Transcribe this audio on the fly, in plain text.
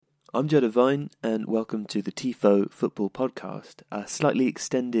I'm Joe Devine, and welcome to the TIFO Football Podcast. A slightly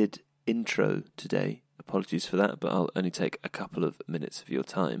extended intro today. Apologies for that, but I'll only take a couple of minutes of your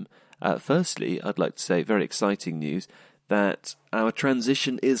time. Firstly, I'd like to say very exciting news that our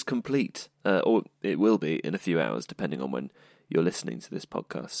transition is complete, or it will be in a few hours, depending on when you're listening to this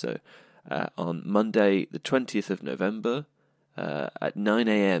podcast. So on Monday, the 20th of November, at 9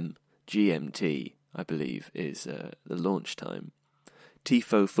 a.m. GMT, I believe, is the launch time.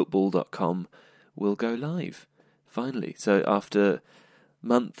 tifofootball.com will go live, finally. So after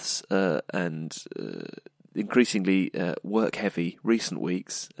months and increasingly work-heavy recent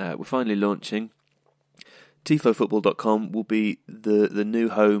weeks, we're finally launching. tifofootball.com will be the new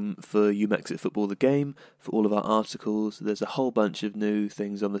home for You Makes It Football the game, for all of our articles. There's a whole bunch of new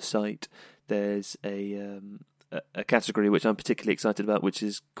things on the site. There's a category which I'm particularly excited about, which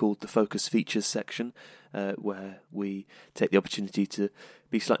is called the Focus Features section, where we take the opportunity to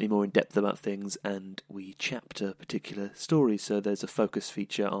be slightly more in-depth about things and we chapter particular stories. So there's a focus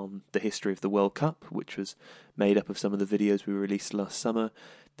feature on the history of the World Cup, which was made up of some of the videos we released last summer.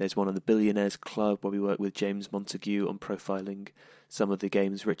 There's one on the Billionaires Club, where we work with James Montague on profiling some of the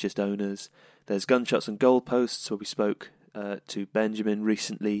game's richest owners. There's Gunshots and Goalposts, where we spoke to Benjamin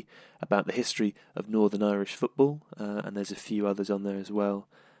recently about the history of Northern Irish football, and there's a few others on there as well.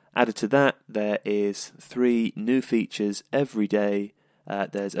 Added to that, there is 3 new features every day.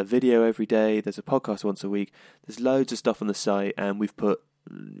 There's a video every day, there's a podcast once a week, there's loads of stuff on the site, and we've put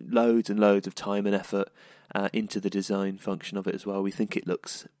loads and loads of time and effort into the design function of it as well. We think it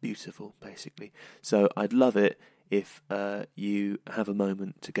looks beautiful, basically. So I'd love it if you have a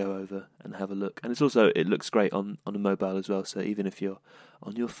moment to go over and have a look. And it looks great on a mobile as well, so even if you're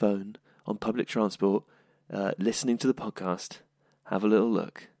on your phone, on public transport, listening to the podcast, have a little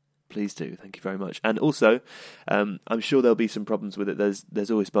look. Please do. Thank you very much. And also, I'm sure there'll be some problems with it.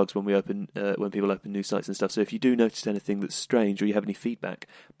 There's always bugs when people open new sites and stuff. So if you do notice anything that's strange or you have any feedback,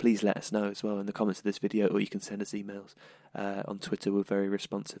 please let us know as well in the comments of this video, or you can send us emails on Twitter. We're very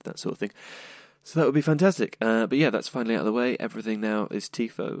responsive, that sort of thing. So that would be fantastic. But yeah, that's finally out of the way. Everything now is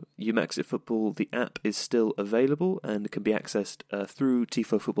TIFO. You Makes It Football, the app, is still available and can be accessed through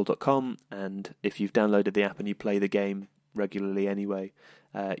tifofootball.com. And if you've downloaded the app and you play the game regularly anyway,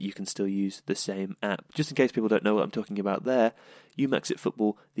 you can still use the same app. Just in case people don't know what I'm talking about there, You Makes It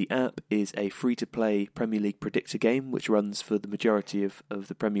Football, the app, is a free-to-play Premier League predictor game which runs for the majority of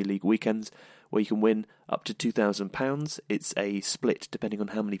the Premier League weekends, where you can win up to £2,000. It's a split depending on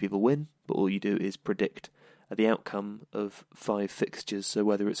how many people win, but all you do is predict the outcome of 5 fixtures, so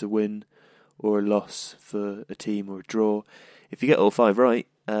whether it's a win or a loss for a team or a draw. If you get all 5 right,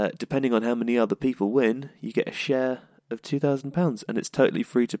 depending on how many other people win, you get a share of £2,000, and it's totally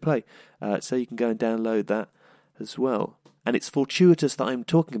free to play, so you can go and download that as well. And it's fortuitous that I'm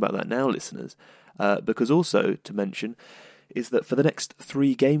talking about that now, listeners, because also to mention is that for the next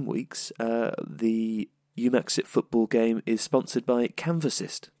 3 game weeks, the You Makes It Football game is sponsored by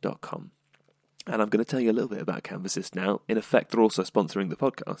Canvassist.com. And I'm going to tell you a little bit about Canvassist now. In effect, they're also sponsoring the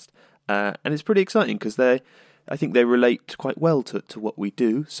podcast, and it's pretty exciting because I think they relate quite well to what we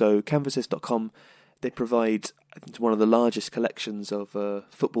do. So Canvassist.com, they provide, I think, one of the largest collections of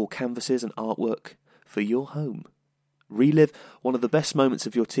football canvases and artwork for your home. Relive one of the best moments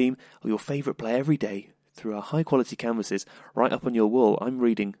of your team or your favourite player every day through our high-quality canvases right up on your wall. I'm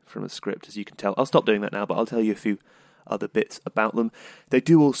reading from a script, as you can tell. I'll stop doing that now, but I'll tell you a few other bits about them. They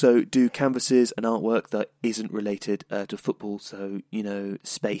do also do canvases and artwork that isn't related to football, so,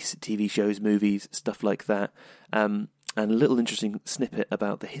 space, TV shows, movies, stuff like that. And a little interesting snippet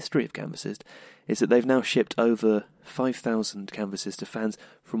about the history of Canvases is that they've now shipped over 5,000 canvases to fans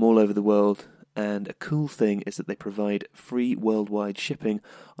from all over the world. And a cool thing is that they provide free worldwide shipping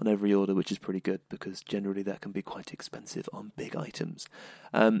on every order, which is pretty good because generally that can be quite expensive on big items.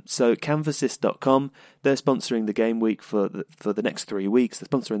 So Canvassist.com, they're sponsoring the game week for the next 3 weeks. They're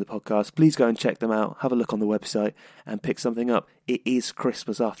sponsoring the podcast. Please go and check them out. Have a look on the website and pick something up. It is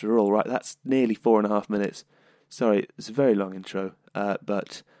Christmas after all, right? That's nearly 4.5 minutes. Sorry, it's a very long intro,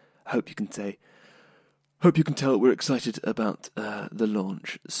 but I hope you can tell we're excited about the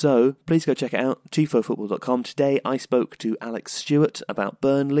launch. So please go check it out, tifofootball.com. Today I spoke to Alex Stewart about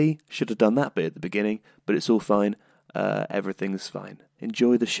Burnley. Should have done that bit at the beginning, but it's all fine. Everything's fine.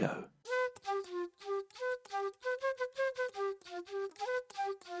 Enjoy the show.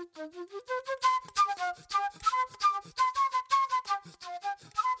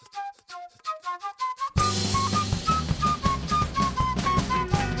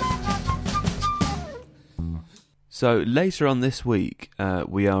 So later on this week,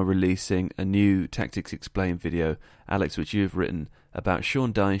 we are releasing a new Tactics Explained video, Alex, which you've written about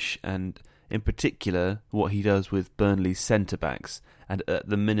Sean Dyche and, in particular, what he does with Burnley's centre-backs. And at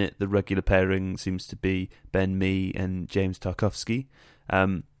the minute, the regular pairing seems to be Ben Mee and James Tarkowski.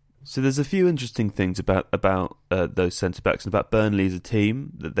 So there's a few interesting things about those centre-backs and about Burnley as a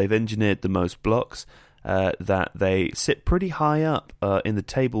team, that they've engineered the most blocks, that they sit pretty high up in the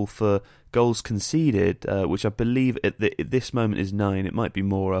table for goals conceded, which I believe at this moment is 9. It might be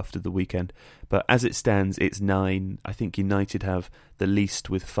more after the weekend, but as it stands, it's 9. I think United have the least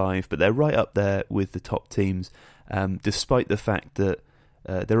with 5, but they're right up there with the top teams, despite the fact that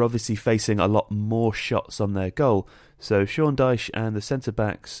they're obviously facing a lot more shots on their goal. So Sean Dyche and the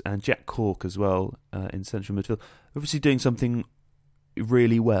centre-backs and Jack Cork as well in central midfield, obviously doing something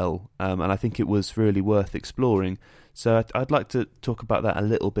really well, and I think it was really worth exploring. So I'd like to talk about that a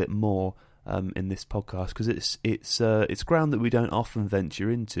little bit more in this podcast, because it's ground that we don't often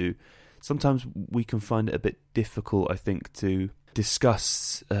venture into. Sometimes we can find it a bit difficult, I think, to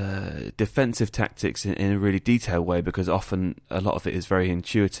discuss defensive tactics in a really detailed way, because often a lot of it is very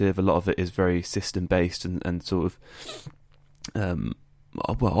intuitive, a lot of it is very system-based and sort of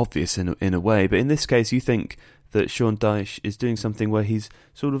obvious in a way. But in this case, you think that Sean Dyche is doing something where he's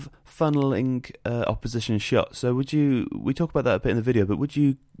sort of funneling opposition shots. So we talk about that a bit in the video, but would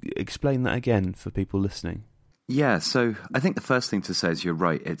you explain that again for people listening? Yeah, so I think the first thing to say is you're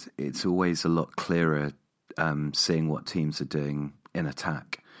right. It's always a lot clearer seeing what teams are doing in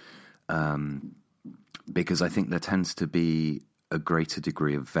attack, because I think there tends to be a greater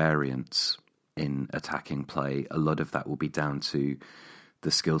degree of variance in attacking play. A lot of that will be down to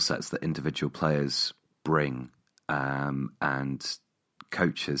the skill sets that individual players bring, and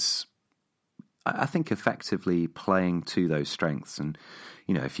coaches, I think, effectively playing to those strengths. And,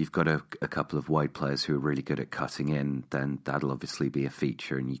 you know, if you've got a couple of wide players who are really good at cutting in, then that'll obviously be a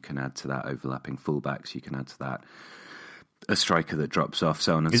feature, and you can add to that overlapping fullbacks, you can add to that a striker that drops off,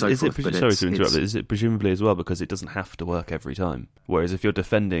 so on and so forth. Sorry to interrupt, is it presumably as well because it doesn't have to work every time? Whereas if you're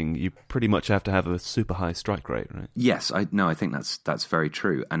defending, you pretty much have to have a super high strike rate, right? Yes, I think that's very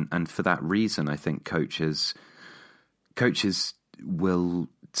true. And for that reason, I think coaches will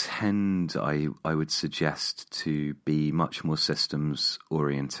tend, I would suggest, to be much more systems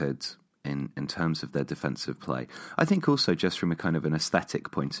oriented in terms of their defensive play. I think also just from a kind of an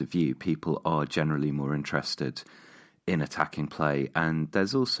aesthetic point of view, people are generally more interested in attacking play, and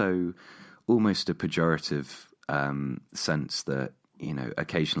there's also almost a pejorative sense that, you know,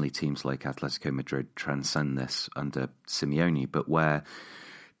 occasionally teams like Atletico Madrid transcend this under Simeone, but where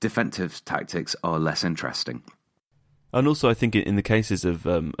defensive tactics are less interesting. And also, I think in the cases of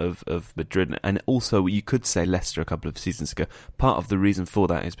Madrid, and also you could say Leicester a couple of seasons ago, part of the reason for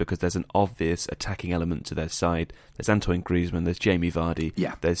that is because there's an obvious attacking element to their side. There's Antoine Griezmann, there's Jamie Vardy,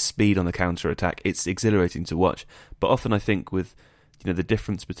 there's speed on the counter-attack. It's exhilarating to watch. But often I think with, you know, the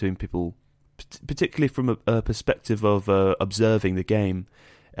difference between people, particularly from a perspective of observing the game,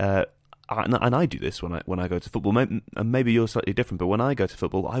 and I do this when I go to football. Maybe you're slightly different, but when I go to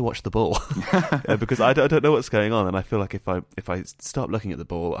football, I watch the ball because I don't know what's going on, and I feel like if I start looking at the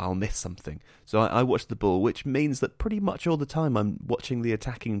ball, I'll miss something. So I watch the ball, which means that pretty much all the time I'm watching the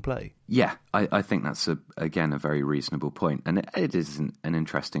attacking play. Yeah, I think that's again a very reasonable point, and it is an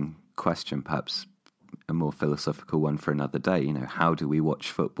interesting question, perhaps a more philosophical one for another day. You know, how do we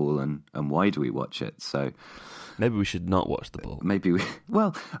watch football, and why do we watch it? So maybe we should not watch the ball. Maybe we.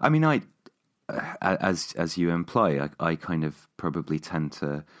 Well, I mean, as you imply, I kind of probably tend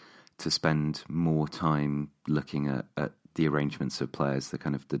to spend more time looking at the arrangements of players, the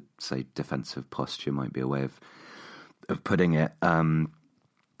kind of the, say, defensive posture might be a way of putting it.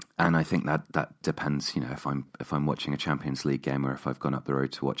 And I think that depends. You know, if I'm watching a Champions League game, or if I've gone up the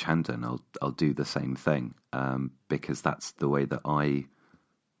road to watch Hendon, I'll do the same thing, because that's the way that I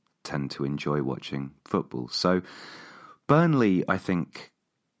tend to enjoy watching football. So Burnley, I think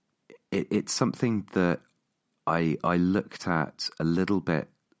it's something that I looked at a little bit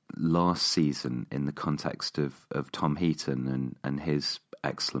last season in the context of Tom Heaton and his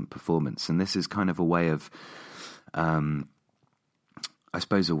excellent performance. And this is kind of a way of, I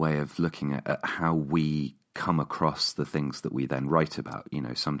suppose, a way of looking at how we come across the things that we then write about. You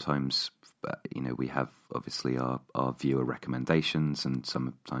know, sometimes, you know, we have obviously our viewer recommendations, and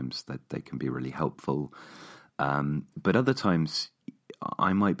sometimes that they can be really helpful. But other times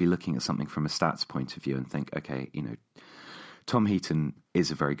I might be looking at something from a stats point of view and think, okay, you know, Tom Heaton is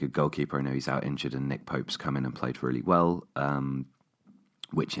a very good goalkeeper. I know he's out injured, and Nick Pope's come in and played really well,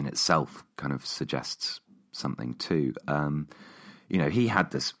 which in itself kind of suggests something too. You know, he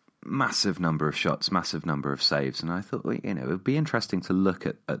had this massive number of shots, massive number of saves, and I thought, well, it would be interesting to look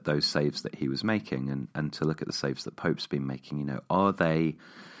at those saves that he was making and to look at the saves that Pope's been making. Are they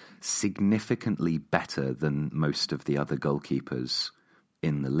significantly better than most of the other goalkeepers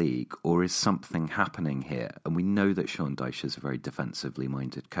in the league, or is something happening here? And we know that Sean Dyche is a very defensively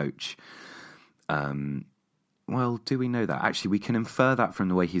minded coach. Well, do we know that? Actually, we can infer that from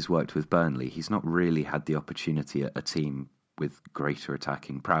the way he's worked with Burnley. He's not really had the opportunity at a team with greater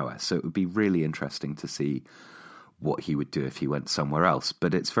attacking prowess. So it would be really interesting to see what he would do if he went somewhere else.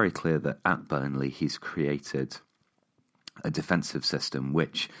 But it's very clear that at Burnley, he's created a defensive system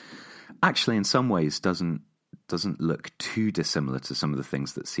which actually in some ways doesn't look too dissimilar to some of the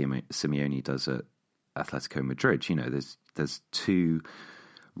things that Simeone does at Atletico Madrid. There's two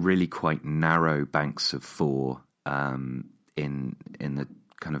really quite narrow banks of four in the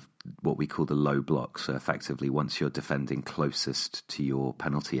kind of what we call the low block. So effectively, once you're defending closest to your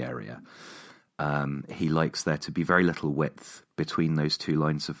penalty area, he likes there to be very little width between those two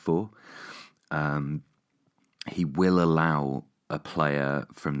lines of four. He will allow a player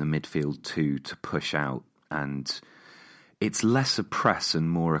from the midfield two to push out, and it's less a press and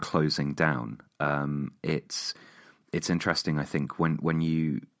more a closing down. It's interesting, I think, when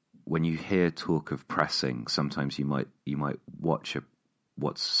you hear talk of pressing, sometimes you might watch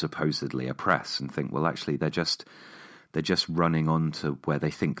what's supposedly a press and think, well, actually they're just running on to where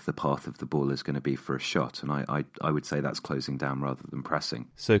they think the path of the ball is going to be for a shot, and I would say that's closing down rather than pressing.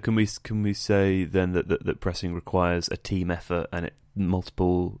 So can we say then that pressing requires a team effort and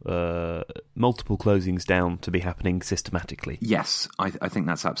multiple closings down to be happening systematically? Yes, I think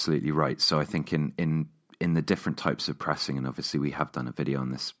that's absolutely right. So I think in the different types of pressing, and obviously we have done a video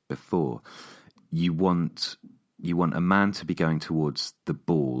on this before, you want a man to be going towards the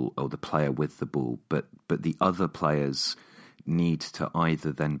ball or the player with the ball, but the other players need to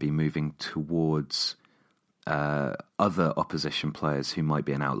either then be moving towards other opposition players who might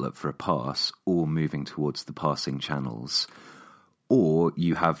be an outlet for a pass, or moving towards the passing channels, or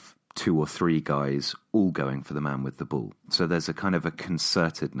you have two or three guys all going for the man with the ball. So there's a kind of a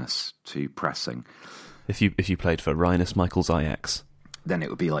concertedness to pressing. If you played for Rinus Michaels Ajax, then it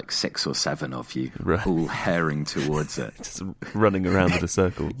would be like 6 or 7 of you, right, all herring towards it. Just running around in a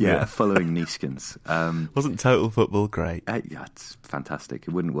circle. Yeah, following Nieskens. Wasn't total football great? Yeah, it's fantastic.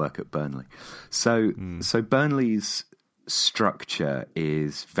 It wouldn't work at Burnley. So Burnley's structure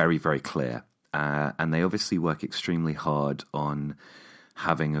is very, very clear. And they obviously work extremely hard on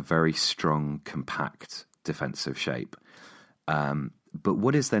having a very strong, compact defensive shape. But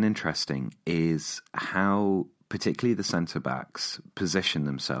what is then interesting is how particularly the centre-backs position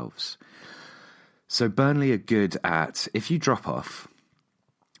themselves. So Burnley are good at, if you drop off,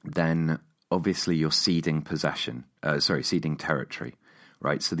 then obviously you're ceding ceding territory,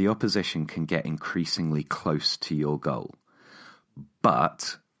 right? So the opposition can get increasingly close to your goal.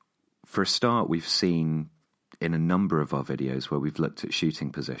 But for a start, we've seen in a number of our videos where we've looked at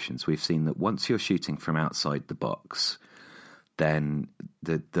shooting positions, we've seen that once you're shooting from outside the box, then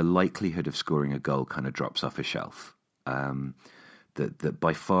the likelihood of scoring a goal kind of drops off a shelf. That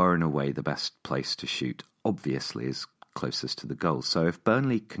by far and away the best place to shoot, obviously, is closest to the goal. So if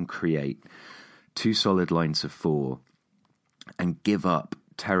Burnley can create two solid lines of four and give up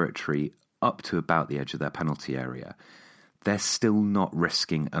territory up to about the edge of their penalty area, they're still not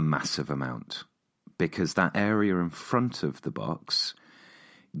risking a massive amount, because that area in front of the box,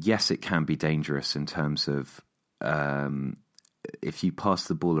 yes, it can be dangerous in terms of if you pass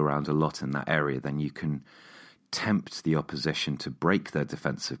the ball around a lot in that area, then you can tempt the opposition to break their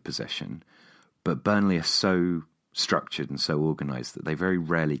defensive position. But Burnley are so structured and so organised that they very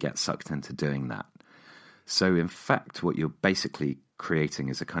rarely get sucked into doing that. So in fact, what you're basically creating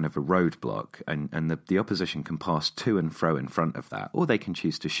is a kind of a roadblock, and the opposition can pass to and fro in front of that, or they can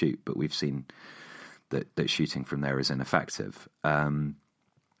choose to shoot, but we've seen that shooting from there is ineffective. And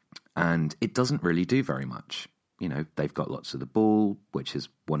it doesn't really do very much. They've got lots of the ball, which is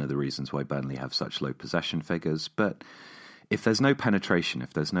one of the reasons why Burnley have such low possession figures. But if there's no penetration,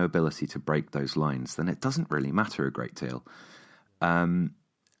 if there's no ability to break those lines, then it doesn't really matter a great deal.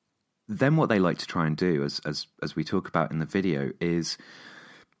 Then what they like to try and do, as we talk about in the video, is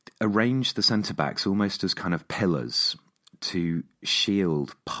arrange the centre-backs almost as kind of pillars to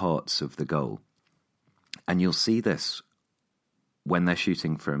shield parts of the goal. And you'll see this when they're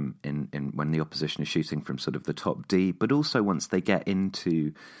shooting from when the opposition is shooting from sort of the top D, but also once they get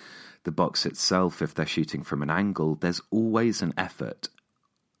into the box itself, if they're shooting from an angle, there's always an effort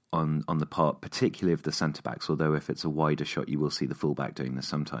on the part, particularly of the centre-backs, although if it's a wider shot, you will see the fullback doing this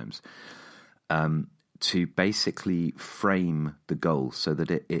sometimes, to basically frame the goal so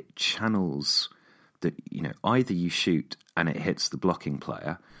that it channels that, either you shoot and it hits the blocking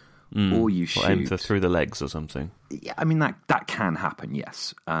player, or you shoot... Or aim for through the legs or something. Yeah, I mean, that can happen,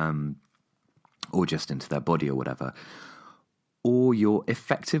 yes. Or just into their body or whatever. Or you're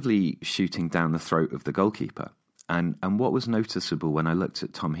effectively shooting down the throat of the goalkeeper. And what was noticeable when I looked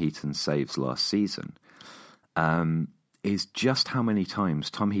at Tom Heaton's saves last season is just how many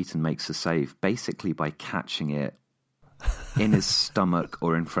times Tom Heaton makes a save basically by catching it in his stomach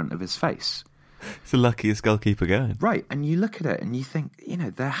or in front of his face. It's the luckiest goalkeeper going. Right, and you look at it and you think,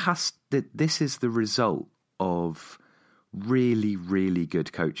 this is the result of really, really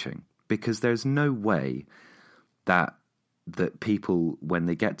good coaching, because there's no way that people, when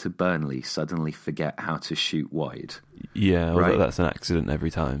they get to Burnley, suddenly forget how to shoot wide. Yeah, right? That's an accident every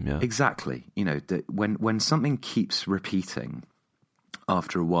time, yeah. Exactly. When something keeps repeating,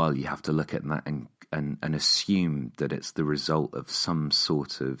 after a while you have to look at that and assume that it's the result of some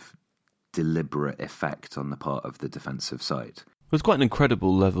sort of deliberate effect on the part of the defensive side. There's quite an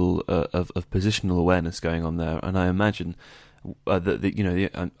incredible level of positional awareness going on there, and I imagine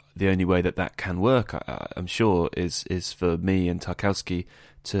the only way that can work, I'm sure, is for me and Tarkowski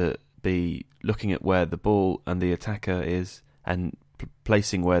to be looking at where the ball and the attacker is and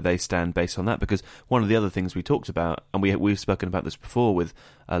placing where they stand based on that. Because one of the other things we talked about, and we've spoken about this before with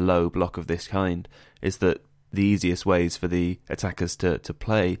a low block of this kind, is that the easiest ways for the attackers to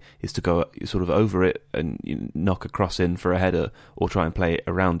play is to go sort of over it and knock a cross in for a header, or try and play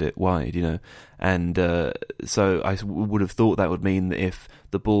around it wide, And so I would have thought that would mean that if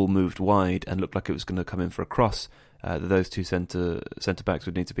the ball moved wide and looked like it was going to come in for a cross, those two centre backs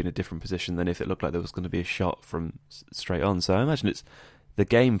would need to be in a different position than if it looked like there was going to be a shot from straight on. So I imagine it's the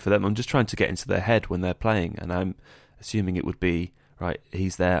game for them. I'm just trying to get into their head when they're playing, and I'm assuming it would be, right,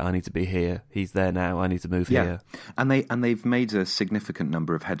 he's there, I need to be here. He's there now, I need to move here. And they've made a significant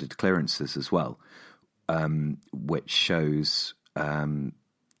number of headed clearances as well, which shows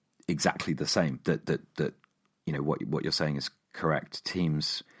exactly the same. That what you're saying is correct.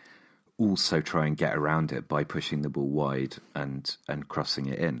 Teams also try and get around it by pushing the ball wide and crossing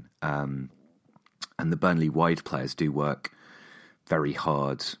it in. And the Burnley wide players do work very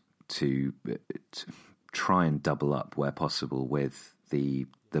hard to try and double up where possible with the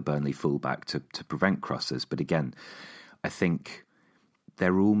Burnley fullback to prevent crosses. But again, I think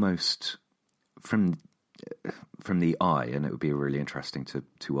they're almost from the eye, and it would be really interesting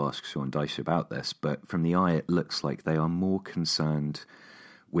to ask Sean Dyche about this, but from the eye it looks like they are more concerned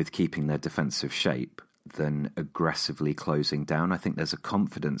with keeping their defensive shape than aggressively closing down. I think there's a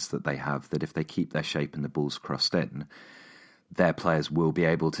confidence that they have that if they keep their shape and the ball's crossed in, their players will be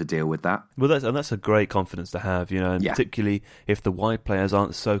able to deal with that. Well, that's a great confidence to have, and particularly if the wide players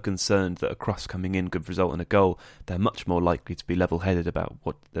aren't so concerned that a cross coming in could result in a goal, they're much more likely to be level-headed about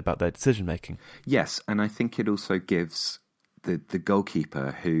their decision-making. Yes, and I think it also gives the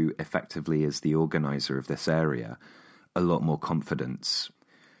goalkeeper, who effectively is the organiser of this area, a lot more confidence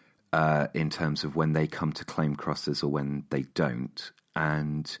in terms of when they come to claim crosses or when they don't,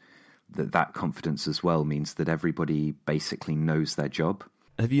 and that confidence as well means that everybody basically knows their job.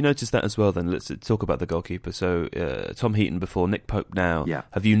 Have you noticed that as well then? Let's talk about the goalkeeper. So Tom Heaton before, Nick Pope now. Yeah.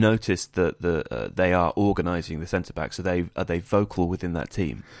 Have you noticed that they are organising the centre-backs? Are they vocal within that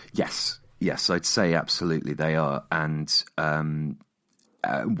team? Yes, I'd say absolutely they are. And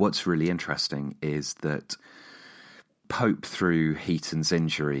what's really interesting is that Pope, through Heaton's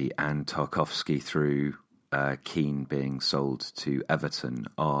injury, and Tarkowski through Keane being sold to Everton,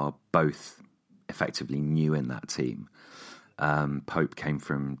 are both effectively new in that team. Pope came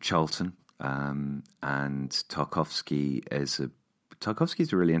from Charlton, and Tarkowski is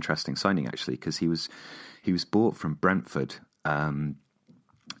a really interesting signing, actually, because he was bought from Brentford, and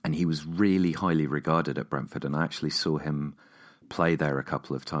he was really highly regarded at Brentford, and I actually saw him play there a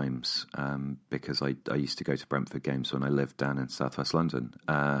couple of times because I used to go to Brentford games when I lived down in southwest London,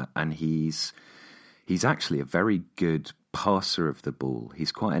 and he's actually a very good passer of the ball.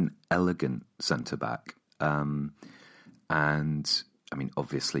 He's quite an elegant centre-back. And, I mean,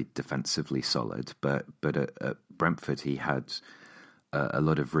 obviously defensively solid, but at Brentford he had a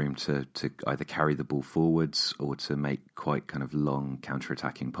lot of room to either carry the ball forwards or to make quite kind of long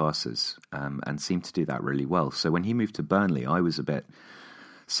counter-attacking passes, and seemed to do that really well. So when he moved to Burnley, I was a bit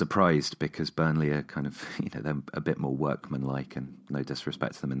surprised, because Burnley are kind of, they're a bit more workmanlike, and no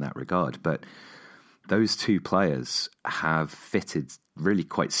disrespect to them in that regard, but those two players have fitted really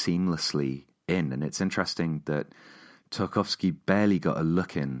quite seamlessly in, and it's interesting that Tarkowski barely got a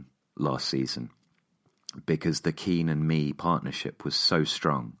look in last season because the Keane and Me partnership was so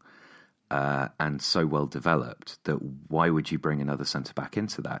strong, and so well developed that why would you bring another centre-back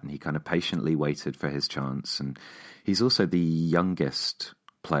into that? And he kind of patiently waited for his chance. And he's also the youngest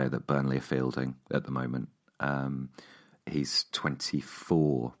player that Burnley are fielding at the moment. He's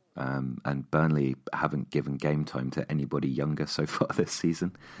 24, and Burnley haven't given game time to anybody younger so far this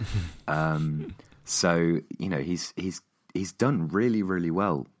season. So, he's done really, really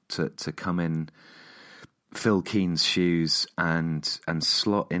well to come in, fill Keane's shoes and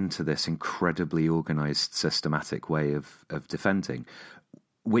slot into this incredibly organised, systematic way of defending,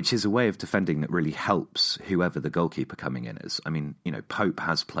 which is a way of defending that really helps whoever the goalkeeper coming in is. I mean, Pope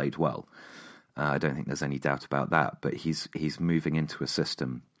has played well. I don't think there's any doubt about that, but he's moving into a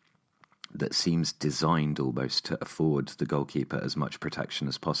system that seems designed almost to afford the goalkeeper as much protection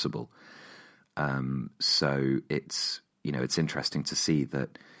as possible. So it's interesting to see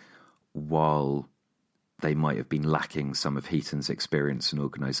that while they might have been lacking some of Heaton's experience and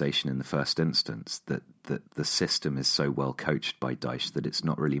organisation in the first instance, that the system is so well coached by Dyche that it's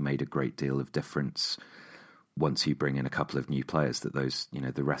not really made a great deal of difference once you bring in a couple of new players, that those,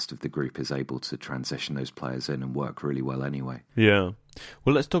 the rest of the group is able to transition those players in and work really well anyway. Yeah.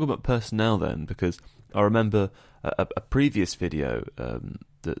 Well, let's talk about personnel then, because I remember a previous video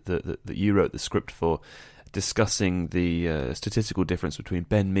that you wrote the script for, discussing the statistical difference between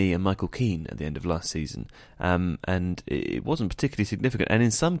Ben Mee and Michael Keane at the end of last season, and it wasn't particularly significant. And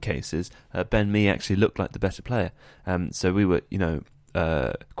in some cases, Ben Mee actually looked like the better player. So we were,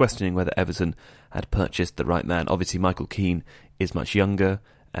 questioning whether Everton had purchased the right man. Obviously, Michael Keane is much younger,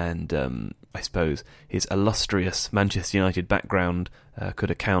 and I suppose his illustrious Manchester United background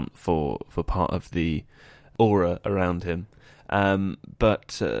could account for part of the aura around him.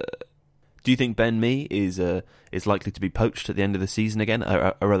 But do you think Ben Mee is likely to be poached at the end of the season again?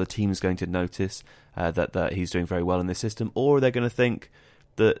 Are other teams going to notice that he's doing very well in this system, or are they going to think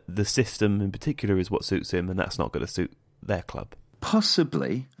that the system in particular is what suits him and that's not going to suit their club?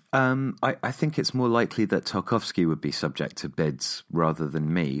 Possibly. I think it's more likely that Tarkowski would be subject to bids rather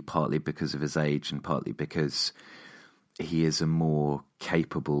than Mee, partly because of his age and partly because he is a more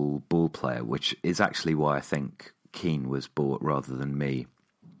capable ball player, which is actually why I think Keane was bought rather than Mee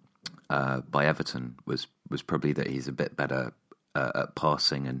by Everton, was probably that he's a bit better at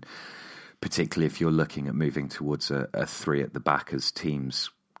passing, and particularly if you're looking at moving towards a three at the back, as teams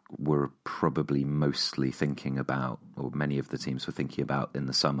were probably mostly thinking about, or many of the teams were thinking about in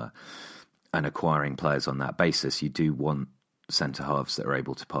the summer, and acquiring players on that basis. You do want centre-halves that are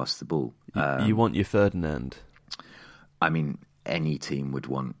able to pass the ball. You want your Ferdinand. I mean, any team would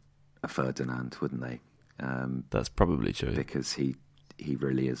want a Ferdinand, wouldn't they? That's probably true. Because he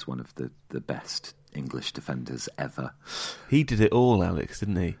really is one of the best English defenders ever. He did it all, Alex,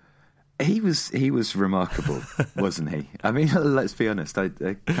 didn't he? He was remarkable, wasn't he? I mean, let's be honest.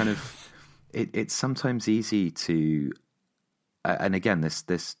 It's sometimes easy to, and again,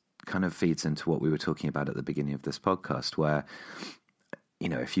 this kind of feeds into what we were talking about at the beginning of this podcast, where,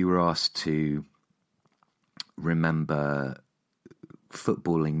 if you were asked to remember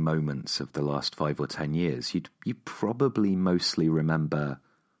footballing moments of the last 5 or 10 years, you probably mostly remember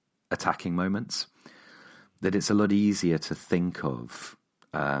attacking moments. That it's a lot easier to think of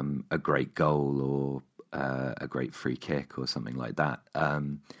a great goal or a great free kick or something like that.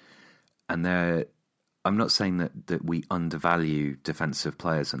 And I'm not saying that we undervalue defensive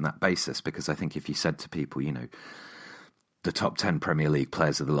players on that basis, because I think if you said to people, the top 10 Premier League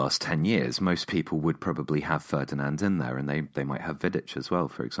players of the last 10 years, most people would probably have Ferdinand in there, and they might have Vidic as well,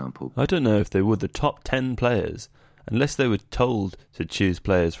 for example. I don't know if they would. The top 10 players, unless they were told to choose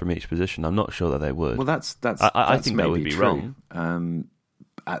players from each position, I'm not sure that they would. Well, that's I think that would be true. wrong.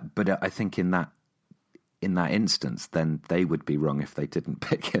 But I think in that instance, then they would be wrong if they didn't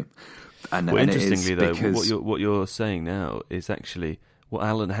pick him. Interestingly, though, what you're saying now is actually what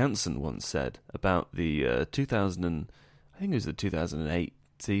Alan Hansen once said about the 2008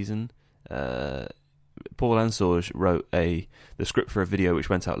 season. Paul Ansorge wrote the script for a video which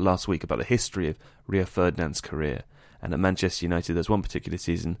went out last week about the history of Rio Ferdinand's career. And at Manchester United, there's one particular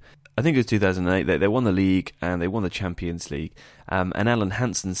season, I think it was 2008, they won the league and they won the Champions League. And Alan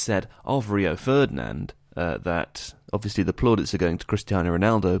Hansen said of Rio Ferdinand that obviously the plaudits are going to Cristiano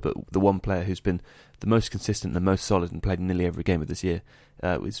Ronaldo, but the one player who's been the most consistent, the most solid, and played nearly every game of this year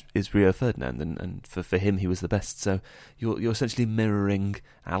is Rio Ferdinand, and for him he was the best. So you're essentially mirroring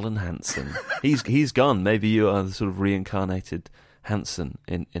Alan Hansen. He's gone. Maybe you are the sort of reincarnated Hansen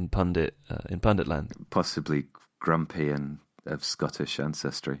in pundit land, possibly grumpy and of Scottish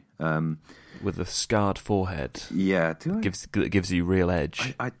ancestry, with a scarred forehead. Yeah, gives you real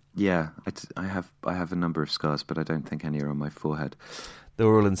edge. I have a number of scars, but I don't think any are on my forehead. They're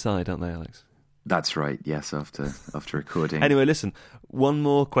all inside, aren't they, Alex? That's right. Yes, after recording. Anyway, listen. One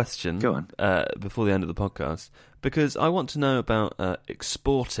more question. Go on. Before the end of the podcast, because I want to know about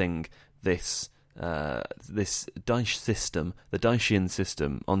exporting this Dyche system, the Dychean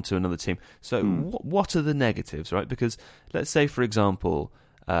system, onto another team. So, what are the negatives, right? Because let's say, for example,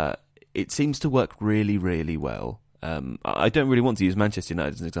 it seems to work really, really well. I don't really want to use Manchester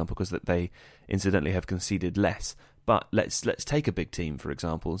United as an example because they incidentally have conceded less. But let's take a big team, for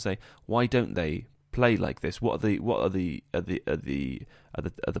example, and say, why don't they play like this? What are the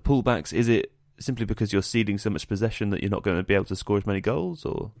pullbacks? Is it simply because you're ceding so much possession that you're not going to be able to score as many goals,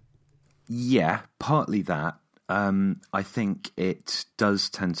 or? Yeah, partly that. I think it does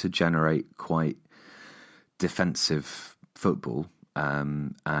tend to generate quite defensive football,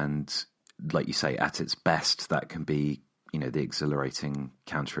 and like you say, at its best, that can be, the exhilarating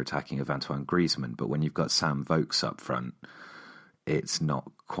counter-attacking of Antoine Griezmann. But when you've got Sam Vokes up front, it's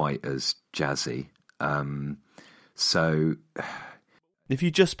not quite as jazzy. So, if you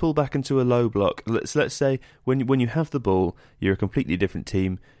just pull back into a low block, let's say when you have the ball, you're a completely different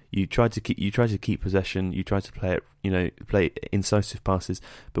team. You try to keep possession. You try to play it, play incisive passes.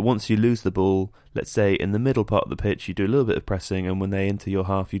 But once you lose the ball, let's say in the middle part of the pitch, you do a little bit of pressing, and when they enter your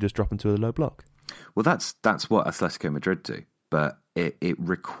half, you just drop into a low block. Well, that's what Atletico Madrid do, but it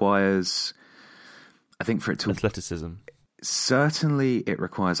requires, I think, for it to athleticism. Certainly, it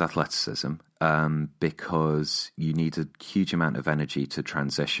requires athleticism because you need a huge amount of energy to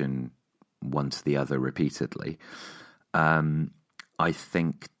transition one to the other repeatedly. I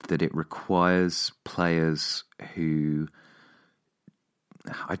think that it requires players who,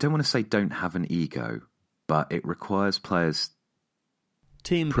 I don't want to say don't have an ego, but it requires players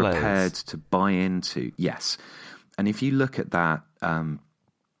team prepared players to buy into. Yes, and if you look at that,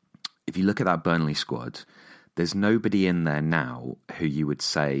 Burnley squad, there's nobody in there now who you would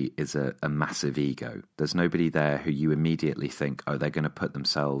say is a massive ego. There's nobody there who you immediately think, oh, they're going to put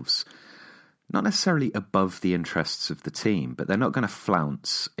themselves not necessarily above the interests of the team, but they're not going to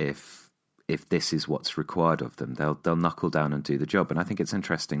flounce if this is what's required of them. They'll knuckle down and do the job. And I think it's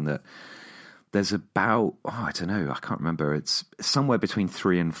interesting that there's about, I don't know, I can't remember, it's somewhere between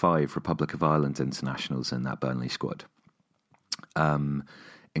 3 and 5 Republic of Ireland internationals in that Burnley squad,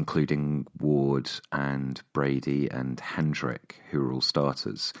 including Ward and Brady and Hendrick, who are all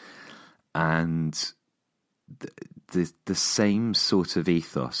starters. And the same sort of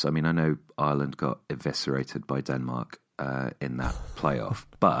ethos. I mean, I know Ireland got eviscerated by Denmark in that playoff,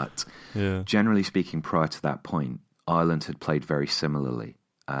 but generally speaking, prior to that point, Ireland had played very similarly,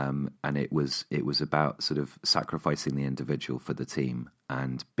 and it was about sort of sacrificing the individual for the team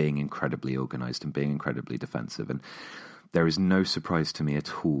and being incredibly organised and being incredibly defensive. And there is no surprise to me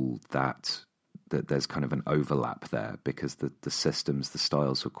at all that there's kind of an overlap there because the systems, the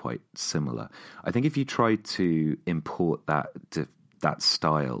styles are quite similar. I think if you tried to import that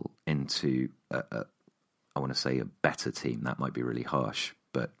style into I want to say a better team, that might be really harsh,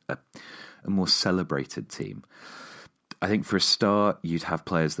 but a more celebrated team, I think for a start you'd have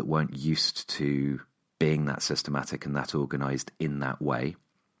players that weren't used to being that systematic and that organised in that way.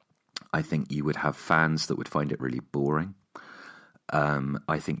 I think you would have fans that would find it really boring.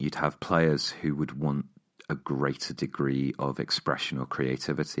 I think you'd have players who would want a greater degree of expression or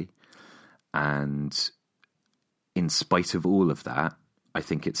creativity. And in spite of all of that, I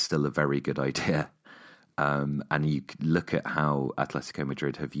think it's still a very good idea. And you look at how Atletico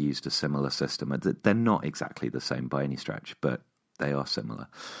Madrid have used a similar system. They're not exactly the same by any stretch, but they are similar.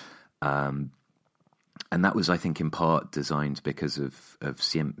 And that was, I think, in part designed because of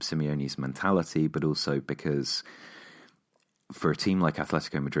Simeone's mentality, but also because for a team like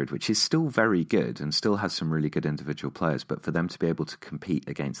Atletico Madrid, which is still very good and still has some really good individual players, but for them to be able to compete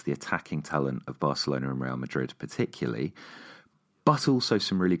against the attacking talent of Barcelona and Real Madrid particularly, but also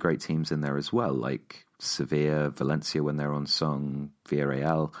some really great teams in there as well, like Sevilla, Valencia when they're on song,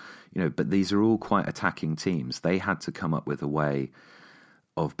 Villarreal, but these are all quite attacking teams. They had to come up with a way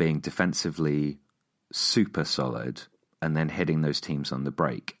of being defensively super solid and then hitting those teams on the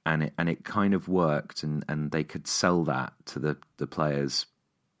break. And it kind of worked, and they could sell that to the players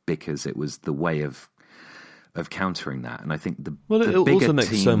because it was the way of countering that. And I think the it bigger also makes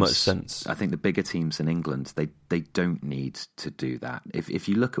teams, so much sense. I think the bigger teams in England, they don't need to do that. If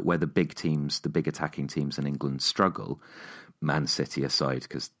you look at where the big attacking teams in England struggle, Man City aside,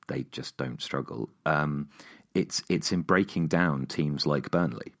 because they just don't struggle, it's in breaking down teams like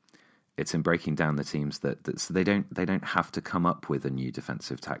Burnley. It's in breaking down the teams that so they don't have to come up with a new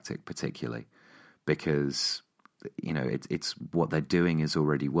defensive tactic particularly, because it's what they're doing is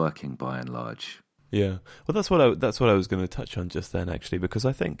already working by and large. Yeah, well, that's what I was going to touch on just then, actually, because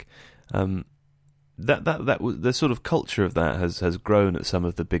I think that was the sort of culture of that has grown at some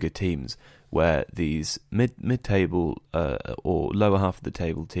of the bigger teams, where these mid-table or lower half of the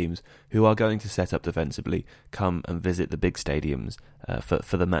table teams who are going to set up defensively come and visit the big stadiums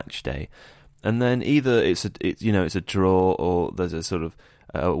for the match day, and then either it's a draw, or there's a sort of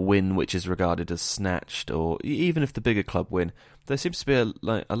win which is regarded as snatched, or even if the bigger club win, there seems to be a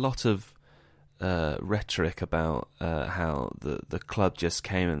lot of rhetoric about how the club just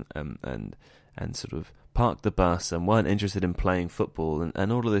came and sort of parked the bus and weren't interested in playing football,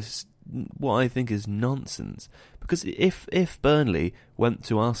 and all of this, what I think is nonsense. Because if Burnley went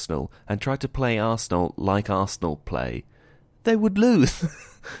to Arsenal and tried to play Arsenal like Arsenal play, they would lose.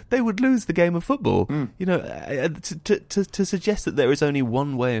 They would lose the game of football. You know, to suggest that there is only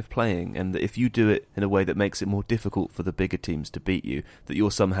one way of playing, and that if you do it in a way that makes it more difficult for the bigger teams to beat you, that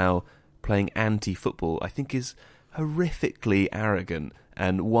you're somehow playing anti-football, I think is horrifically arrogant,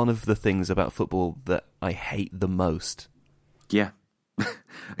 and one of the things about football that I hate the most. Yeah.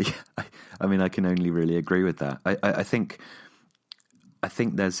 I mean, I can only really agree with that. I think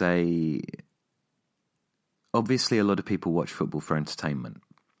there's obviously a lot of people watch football for entertainment,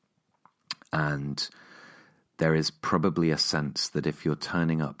 and there is probably a sense that if you're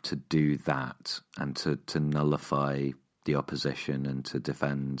turning up to do that and to nullify the opposition and to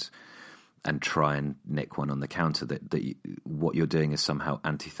defend and try and nick one on the counter, that what you're doing is somehow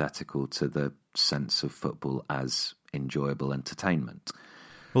antithetical to the sense of football as enjoyable entertainment.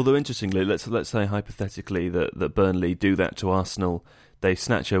 Although interestingly, let's say hypothetically that Burnley do that to Arsenal, they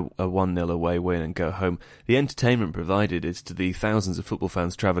snatch a 1-0 away win and go home. The entertainment provided is to the thousands of football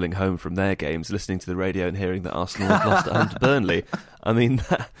fans travelling home from their games, listening to the radio and hearing that Arsenal have lost at home to Burnley. I mean,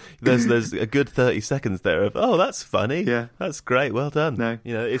 there's a good 30 seconds there of, oh, that's funny. Yeah. That's great. Well done. No.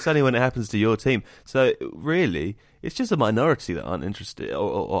 You know, it's only when it happens to your team. So really, it's just a minority that aren't interested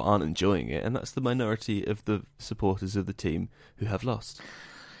or aren't enjoying it, and that's the minority of the supporters of the team who have lost.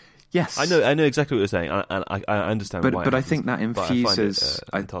 Yes, I know exactly what you're saying. I understand why. But I think that infuses.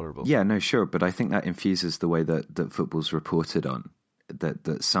 I find it, intolerable. Yeah, no, sure. But I think that infuses the way that football's reported on.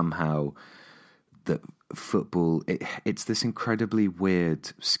 That somehow that football it's this incredibly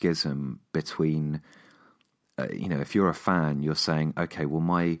weird schism between. If you're a fan, you're saying, okay, well,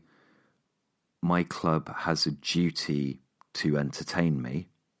 my club has a duty to entertain me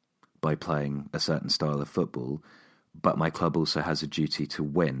by playing a certain style of football, but my club also has a duty to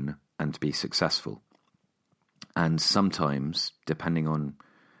win and be successful. And sometimes, depending on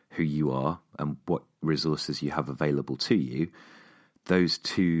who you are and what resources you have available to you, those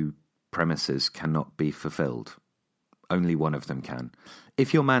two premises cannot be fulfilled. Only one of them can.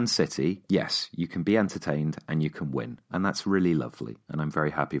 If you're Man City, yes, you can be entertained and you can win. And that's really lovely. And I'm very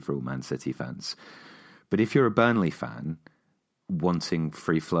happy for all Man City fans. But if you're a Burnley fan, wanting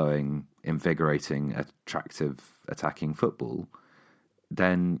free-flowing, invigorating, attractive, attacking football,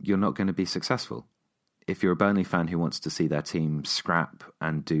 then you're not going to be successful. If you're a Burnley fan who wants to see their team scrap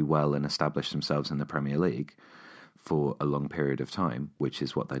and do well and establish themselves in the Premier League for a long period of time, which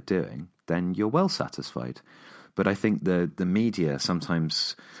is what they're doing, then you're well satisfied. But I think the media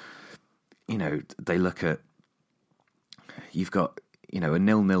sometimes, they look at, you've got, a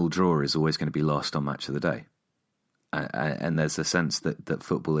 0-0 draw is always going to be lost on Match of the Day. And there's a sense that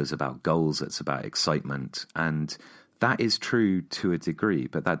football is about goals, it's about excitement, and that is true to a degree,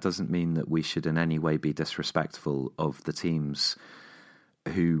 but that doesn't mean that we should in any way be disrespectful of the teams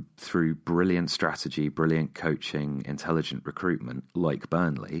who, through brilliant strategy, brilliant coaching, intelligent recruitment, like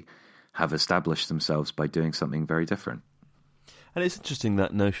Burnley, have established themselves by doing something very different. And it's interesting,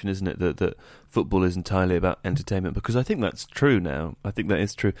 that notion, isn't it, that football is entirely about entertainment, because I think that's true now. I think that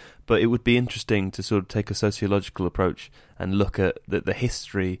is true. But it would be interesting to sort of take a sociological approach and look at the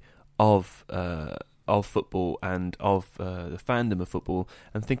history of football and of the fandom of football,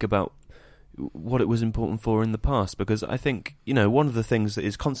 and think about what it was important for in the past. Because I think, one of the things that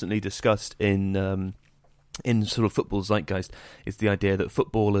is constantly discussed in sort of football zeitgeist is the idea that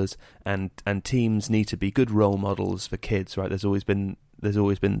footballers and teams need to be good role models for kids, right? There's always been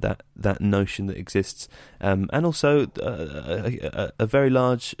that notion that exists, and also a very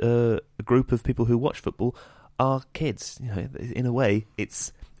large group of people who watch football are kids. In a way,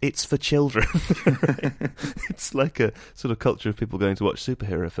 it's for children. It's like a sort of culture of people going to watch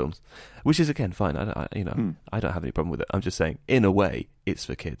superhero films, which is, again, fine. I don't have any problem with it. I'm just saying, in a way, it's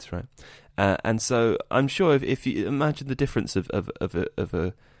for kids, right? And so I'm sure if you imagine the difference of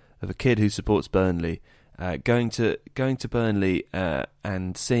a kid who supports Burnley going to Burnley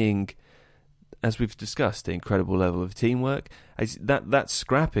and seeing as we've discussed, the incredible level of teamwork. That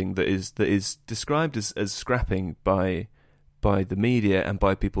scrapping that is described as scrapping by the media and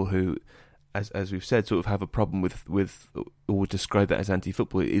by people who, as we've said, sort of have a problem with or describe that as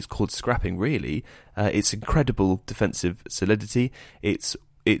anti-football. It is called scrapping, really. It's incredible defensive solidity. It's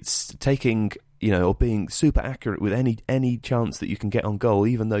taking, or being super accurate with any chance that you can get on goal,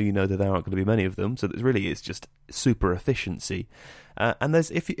 even though you know that there aren't going to be many of them. So that really it's just super efficiency. And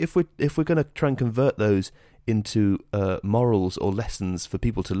there's if we're going to try and convert those into morals or lessons for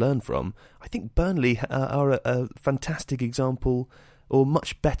people to learn from, I think Burnley are a fantastic example, or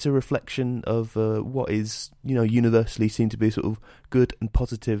much better reflection of what is, universally seen to be sort of good and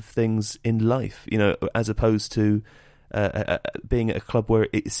positive things in life, as opposed to being at a club where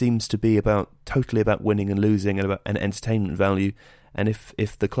it seems to be totally about winning and losing and about an entertainment value. And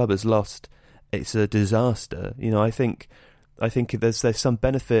if the club has lost, it's a disaster. I think there's some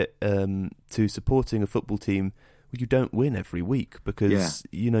benefit to supporting a football team where you don't win every week, because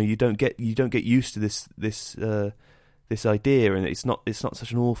you don't get used to this idea, and it's not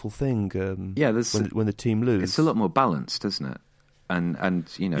such an awful thing. When the team lose, it's a lot more balanced, isn't it? And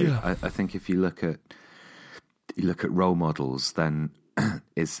I think if you look at role models, then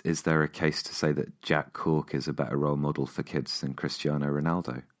is there a case to say that Jack Cork is a better role model for kids than Cristiano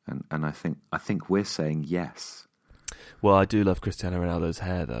Ronaldo? And I think we're saying yes. Well, I do love Cristiano Ronaldo's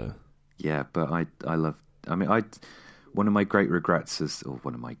hair, though. Yeah, but one of my great regrets is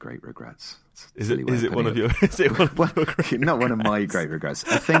one of my great regrets. Is it one of your regrets? Not one of my great regrets.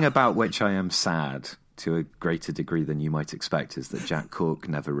 A thing about which I am sad to a greater degree than you might expect is that Jack Cork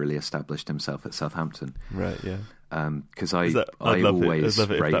never really established himself at Southampton. Right, yeah. Because I always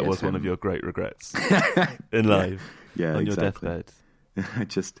love it if that was him. one of your great regrets in life. Yeah, on exactly. Your deathbed.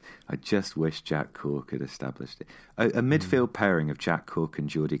 I just wish Jack Cork had established it. A midfield pairing of Jack Cork and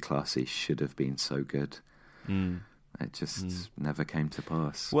Geordie Classy should have been so good. It just never came to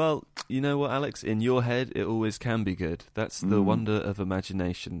pass. Well, you know what, Alex? In your head, it always can be good. That's the wonder of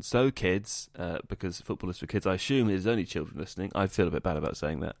imagination. So, kids, because football is for kids, I assume there's only children listening. I feel a bit bad about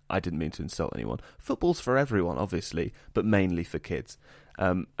saying that. I didn't mean to insult anyone. Football's for everyone, obviously, but mainly for kids.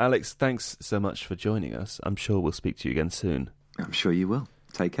 Alex, thanks so much for joining us. I'm sure we'll speak to you again soon. I'm sure you will.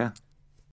 Take care.